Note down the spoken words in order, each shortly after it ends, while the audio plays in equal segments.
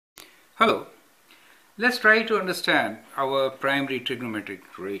Hello, let's try to understand our primary trigonometric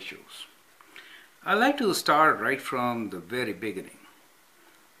ratios. I'd like to start right from the very beginning.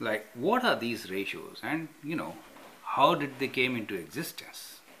 Like, what are these ratios and, how did they came into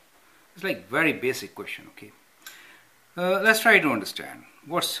existence? It's like very basic question, okay? Let's try to understand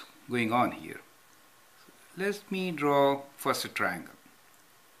what's going on here. Let me draw first a triangle.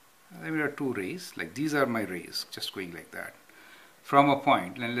 Let me draw two rays, like these are my rays, just going like that. From a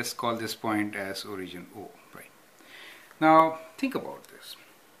point, and let's call this point as origin O, right? Now, think about this.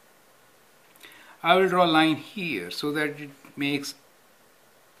 I will draw a line here so that it makes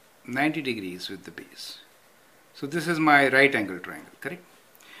 90 degrees with the base. So this is my right angle triangle, correct?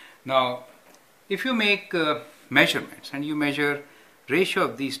 Now, if you make measurements and you measure ratio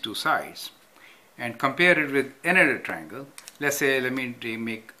of these two sides and compare it with another triangle, let's say, let me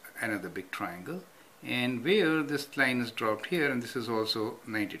make another big triangle, and where this line is dropped here, and this is also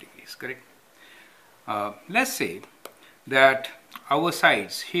 90 degrees, correct? Let's say that our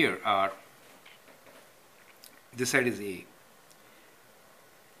sides here are, this side is A,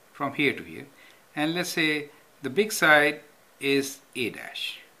 from here to here, and let's say the big side is A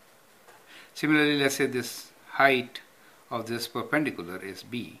dash. Similarly, let's say this height of this perpendicular is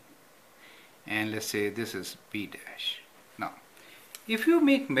B, and let's say this is B dash. Now, if you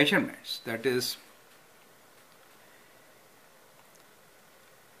make measurements, that is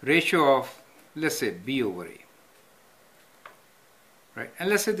ratio of, let's say, B over A, right? And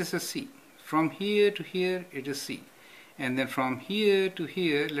let's say this is C. From here to here it is C, and then from here to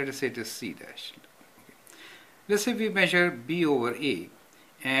here, let us say it is C dash. Okay. Let's say we measure B over A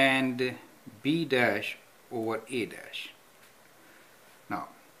and B dash over A dash. Now,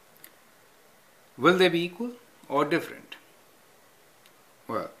 will they be equal or different?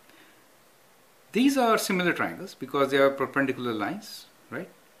 Well, these are similar triangles because they are perpendicular lines, right?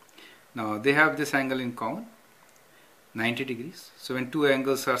 Now, they have this angle in common, 90 degrees. So when two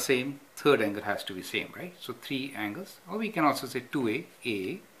angles are same, third angle has to be same, right? So three angles, or we can also say 2A,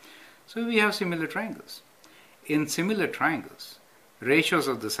 A. So we have similar triangles. In similar triangles, ratios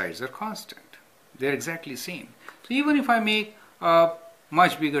of the sides are constant. They're exactly same. So even if I make a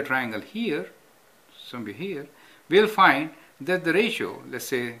much bigger triangle here, somewhere here, we'll find that the ratio, let's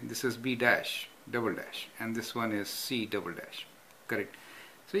say this is B dash, double dash, and this one is C double dash, correct?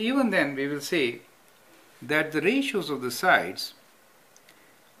 So even then we will say that the ratios of the sides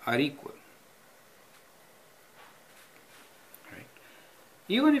are equal, right?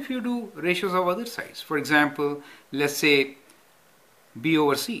 Even if you do ratios of other sides, for example, let's say B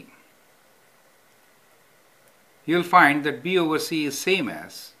over C, you'll find that B over C is same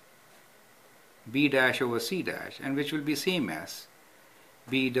as B dash over C dash, and which will be same as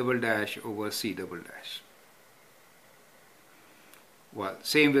B double dash over C double dash. Well,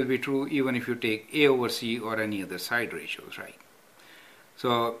 same will be true even if you take A over C or any other side ratios, right?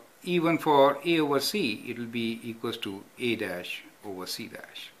 So even for A over C, it will be equals to A dash over C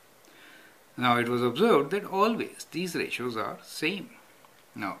dash. Now it was observed that always these ratios are same.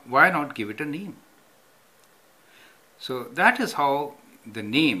 Now why not give it a name? So that is how the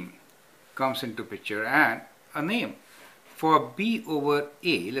name comes into picture, and a name for B over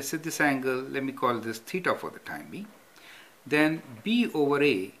A, let's say this angle, let me call this theta for the time being. Then B over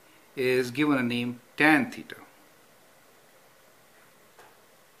A is given a name tan theta.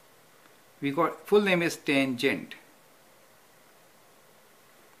 We got full name is tangent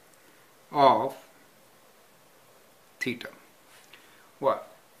of theta. Well,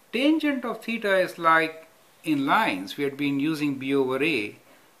 tangent of theta is like in lines we had been using B over A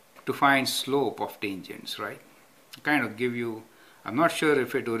to find slope of tangents, right? Kind of give you, I'm not sure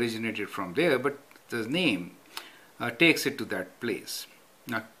if it originated from there, but the name takes it to that place.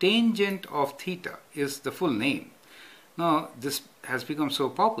 Now, tangent of theta is the full name. Now, this has become so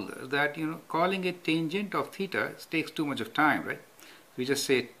popular that, calling it tangent of theta takes too much of time, right? We just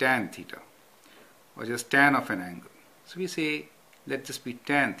say tan theta, or just tan of an angle. So we say, let this be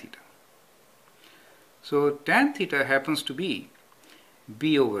tan theta. So tan theta happens to be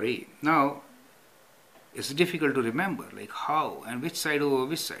B over A. Now, it's difficult to remember, like how and which side over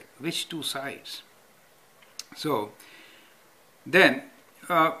which side, which two sides. So then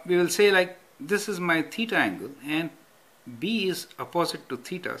we will say like this is my theta angle and B is opposite to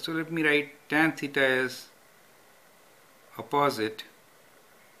theta. So let me write tan theta as opposite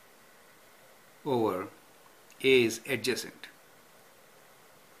over A is adjacent.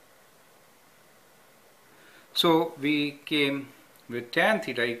 So we came with tan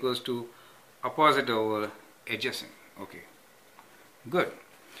theta equals to opposite over adjacent. Okay, good.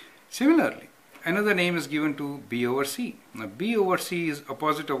 Similarly, another name is given to B over C. Now B over C is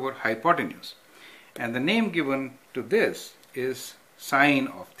opposite over hypotenuse, and the name given to this is sine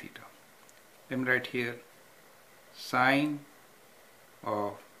of theta. Let me write here sine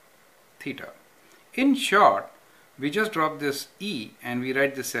of theta. In short, we just drop this E and we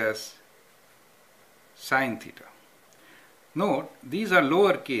write this as sine theta. Note, these are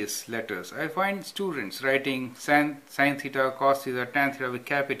lowercase letters. I find students writing sine theta, cos theta, tan theta with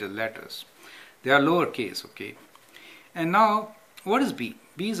capital letters. They are lowercase, okay? And now, what is B?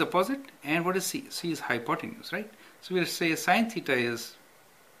 B is opposite, and what is C? C is hypotenuse, right? So we'll say sine theta is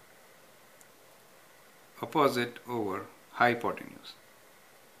opposite over hypotenuse.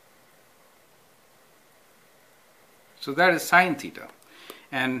 So that is sine theta,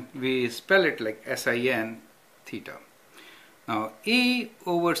 and we spell it like sin theta. Now A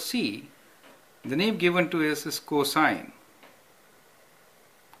over C, the name given to us is cosine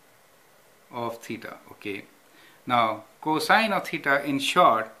of theta, okay? Now cosine of theta, in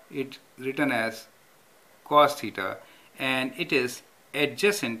short, it's written as cos theta, and it is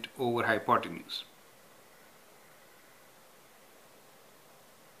adjacent over hypotenuse.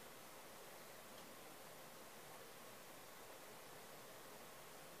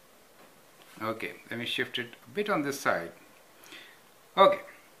 Okay, let me shift it a bit on this side. Okay,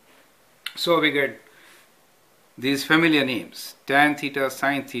 so we get these familiar names, tan theta,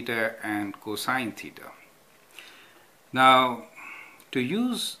 sine theta, and cosine theta. Now, to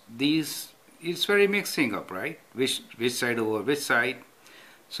use these, it's very mixing up, right? Which side over which side.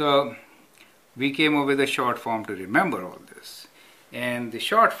 So we came up with a short form to remember all this. And the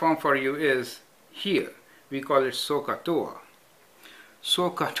short form for you is here. We call it Soh Cah Toa.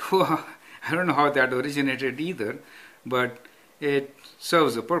 Soh Cah Toa, I don't know how that originated either, but it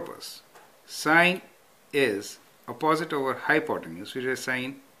serves a purpose. Sine is opposite over hypotenuse, which is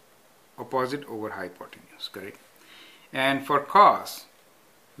sine opposite over hypotenuse, correct? And for cos,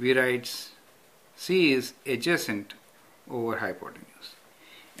 we write C is adjacent over hypotenuse.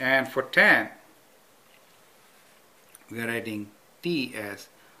 And for tan, we are writing T as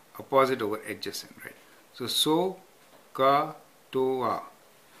opposite over adjacent, right? So Soh Cah Toa.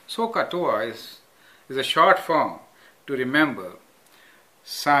 Soh Cah Toa is a short form to remember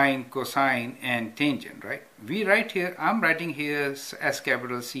sine, cosine, and tangent, right? We write here, I'm writing here S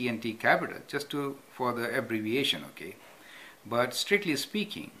capital, C and T capital, just for the abbreviation, okay? But strictly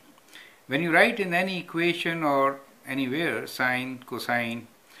speaking, when you write in any equation or anywhere sine, cosine,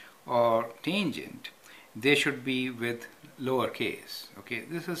 or tangent, they should be with lowercase, okay?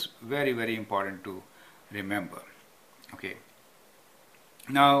 This is very, very important to remember, okay?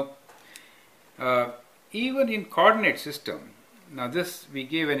 Now, even in coordinate system, now this we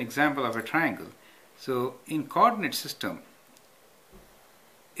gave an example of a triangle. So in coordinate system,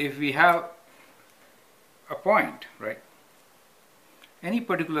 if we have a point, right, any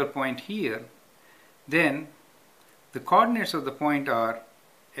particular point here, then the coordinates of the point are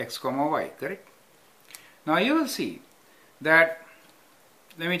x comma y, correct? Now you will see that,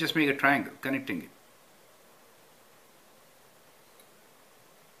 let me just make a triangle connecting it.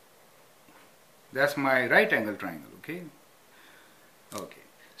 That's my right angle triangle, okay? Okay.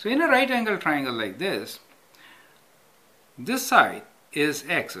 So in a right angle triangle like this side is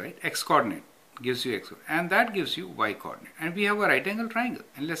x, right? X coordinate gives you x, and that gives you y coordinate. And we have a right angle triangle,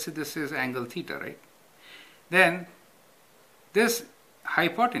 and let's say this is angle theta, right? Then this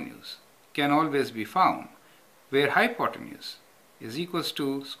hypotenuse can always be found where hypotenuse is equals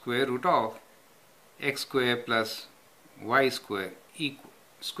to square root of x square plus y square equal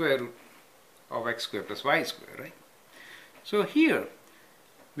square root of x square plus y square, right? So here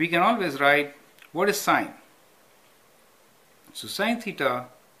we can always write what is sine. So sine theta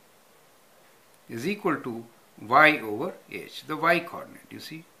is equal to y over h, the y coordinate, you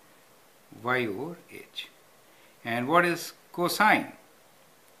see, y over h. And what is cosine?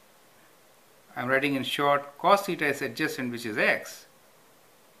 I'm writing in short, cos theta is adjacent, which is x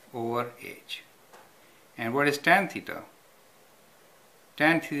over h. And what is tan theta?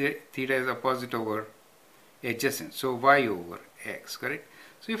 Tan theta is opposite over adjacent, so y over x, correct?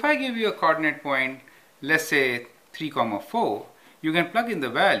 So if I give you a coordinate point, let's say 3, 4, you can plug in the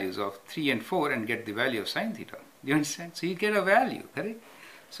values of 3 and 4 and get the value of sine theta. Do you understand? So you get a value, correct?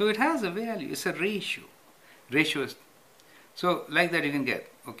 So it has a value, it's a ratio. Ratio is, so like that you can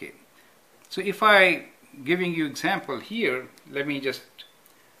get, okay. So if I giving you example here, let me just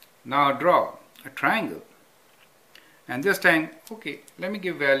now draw a triangle. And this time, okay, let me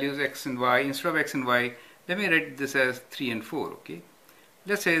give values x and y. Instead of x and y, let me write this as 3 and 4, okay?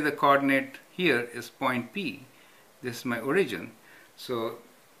 Let's say the coordinate here is point P. This is my origin, so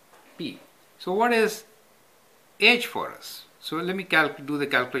P. So what is h for us? So let me do the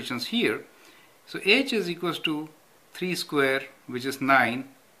calculations here. So h is equals to 3 square, which is 9,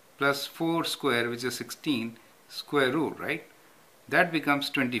 plus 4 square, which is 16, square root, right? That becomes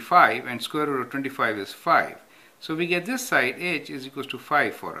 25, and square root of 25 is 5. So we get this side, h is equals to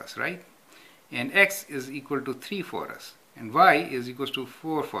 5 for us, right? And x is equal to 3 for us, and y is equals to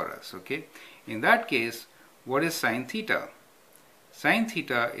 4 for us, okay? In that case, what is sine theta? Sine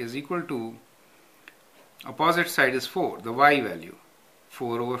theta is equal to, opposite side is 4, the y value,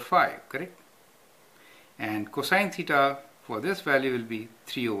 4 over 5, correct? And cosine theta for this value will be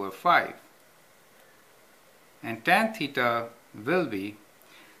 3 over 5. And tan theta will be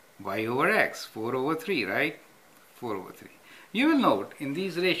y over x, 4 over 3, right? 4 over 3. You will note in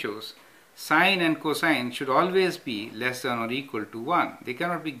these ratios, sine and cosine should always be less than or equal to 1. They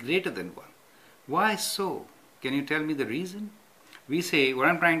cannot be greater than 1. Why so? Can you tell me the reason? We say, what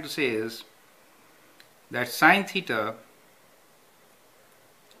I'm trying to say is that sine theta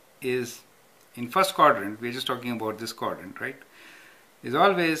is, in first quadrant, we're just talking about this quadrant, right, is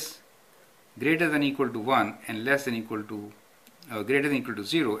always greater than equal to 1 and less than equal to, greater than equal to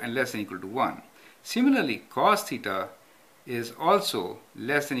 0 and less than equal to 1. Similarly, cos theta is also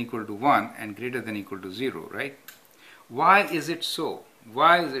less than equal to 1 and greater than equal to 0, right? Why is it so?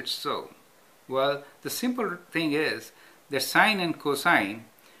 Why is it so? Well, the simple thing is that sine and cosine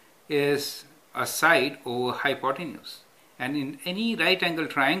is a side over hypotenuse. And in any right angle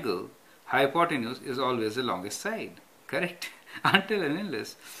triangle, hypotenuse is always the longest side, correct? Until and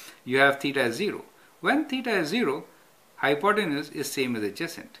unless you have theta as 0. When theta is 0, hypotenuse is same as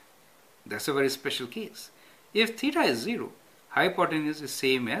adjacent. That's a very special case. If theta is 0, hypotenuse is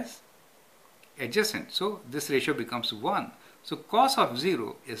same as adjacent. So this ratio becomes 1. So cos of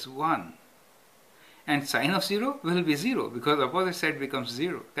 0 is 1. And sine of 0 will be 0 because opposite side becomes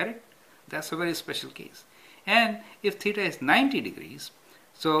 0, correct? That's a very special case. And if theta is 90 degrees,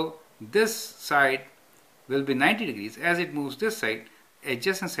 so this side will be 90 degrees. As it moves this side,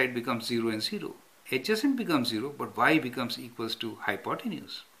 adjacent side becomes 0 and 0. Adjacent becomes 0, but y becomes equals to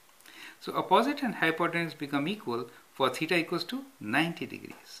hypotenuse. So opposite and hypotenuse become equal for theta equals to 90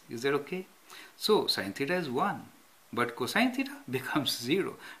 degrees. Is that okay? So sine theta is 1, but cosine theta becomes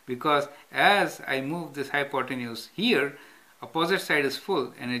 0 because as I move this hypotenuse here, opposite side is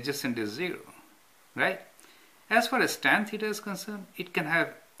full and adjacent is 0, right? As far as tan theta is concerned, it can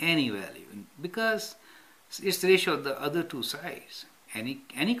have any value because it's the ratio of the other two sides.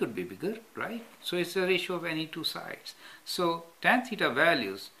 Any could be bigger, right? So it's the ratio of any two sides. So tan theta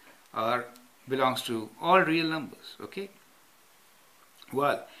values belongs to all real numbers, okay?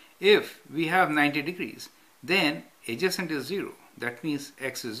 Well, if we have 90 degrees, then adjacent is 0. That means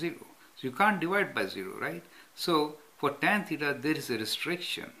x is 0. So you can't divide by 0, right? So for tan theta, there is a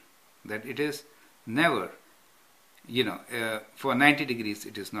restriction that it is never, for 90 degrees,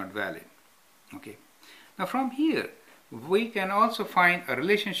 it is not valid, okay? Now from here, we can also find a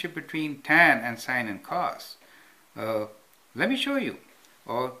relationship between tan and sine and cos. Let me show you.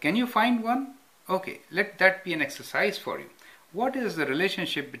 Or can you find one? Okay, let that be an exercise for you. What is the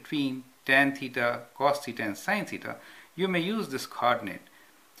relationship between tan theta, cos theta and sine theta? You may use this coordinate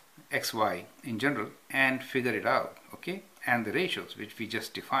xy in general and figure it out, okay? And the ratios which we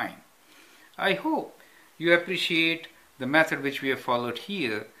just defined. I hope you appreciate the method which we have followed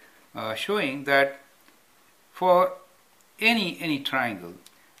here, showing that for any triangle,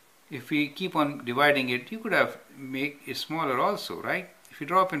 if we keep on dividing it, you could have make it smaller also, right? If you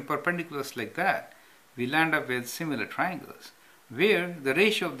draw up in perpendiculars like that, we land up with similar triangles where the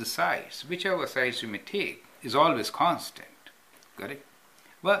ratio of the sides, whichever sides you may take, is always constant, correct?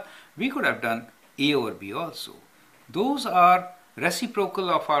 Well, we could have done a over b also. Those are reciprocal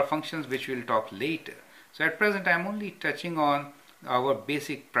of our functions which we'll talk later. So at present I am only touching on our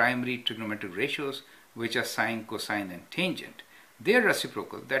basic primary trigonometric ratios, which are sine, cosine and tangent. They are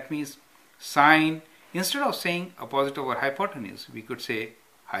reciprocal. That means sine, instead of saying opposite over hypotenuse, we could say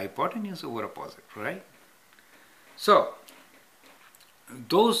hypotenuse over opposite, right? So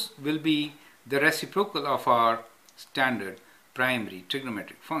those will be the reciprocal of our standard primary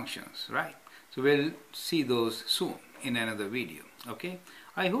trigonometric functions, right? So we'll see those soon in another video, okay?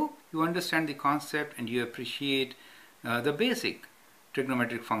 I hope you understand the concept and you appreciate the basic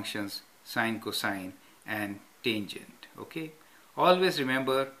trigonometric functions, sine, cosine and tangent, okay? Always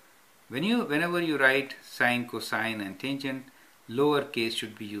remember, whenever you write sine, cosine and tangent, lower case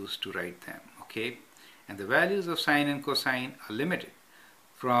should be used to write them, okay? And the values of sine and cosine are limited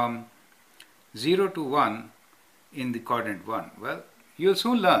from 0 to 1 in the coordinate 1. Well, you'll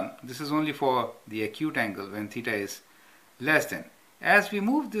soon learn this is only for the acute angle when theta is less than. As we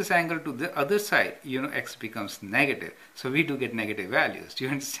move this angle to the other side, x becomes negative. So we do get negative values. Do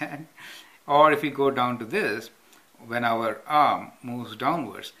you understand? Or if we go down to this, when our arm moves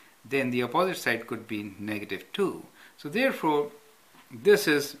downwards, then the opposite side could be negative 2. So therefore, this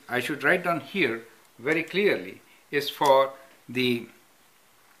is, I should write down here very clearly, is for the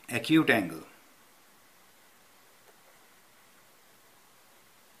acute angle.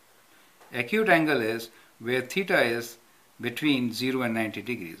 Acute angle is where theta is between 0 and 90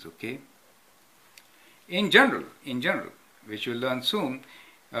 degrees, okay? In general, which you'll learn soon,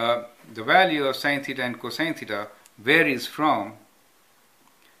 the value of sine theta and cosine theta varies from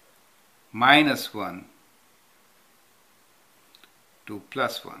 -1 to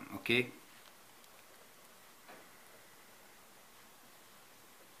 +1, okay?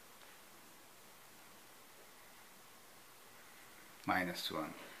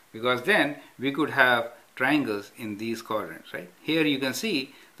 -1, because then we could have triangles in these quadrants, right? Here you can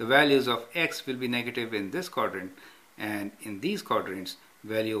see the values of x will be negative in this quadrant, and in these quadrants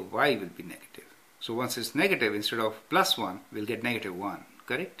value of y will be negative. So once it's negative, instead of +1, we'll get -1,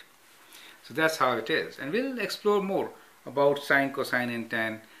 correct? So that's how it is, and we'll explore more about sine, cosine and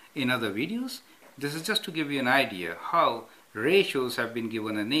tan in other videos. This is just to give you an idea how ratios have been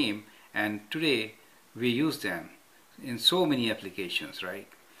given a name, and today we use them in so many applications, right?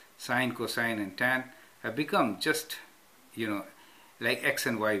 Sine, cosine and tan have become just, like x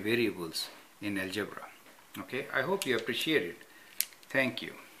and y variables in algebra. Okay, I hope you appreciate it. Thank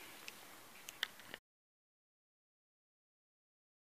you.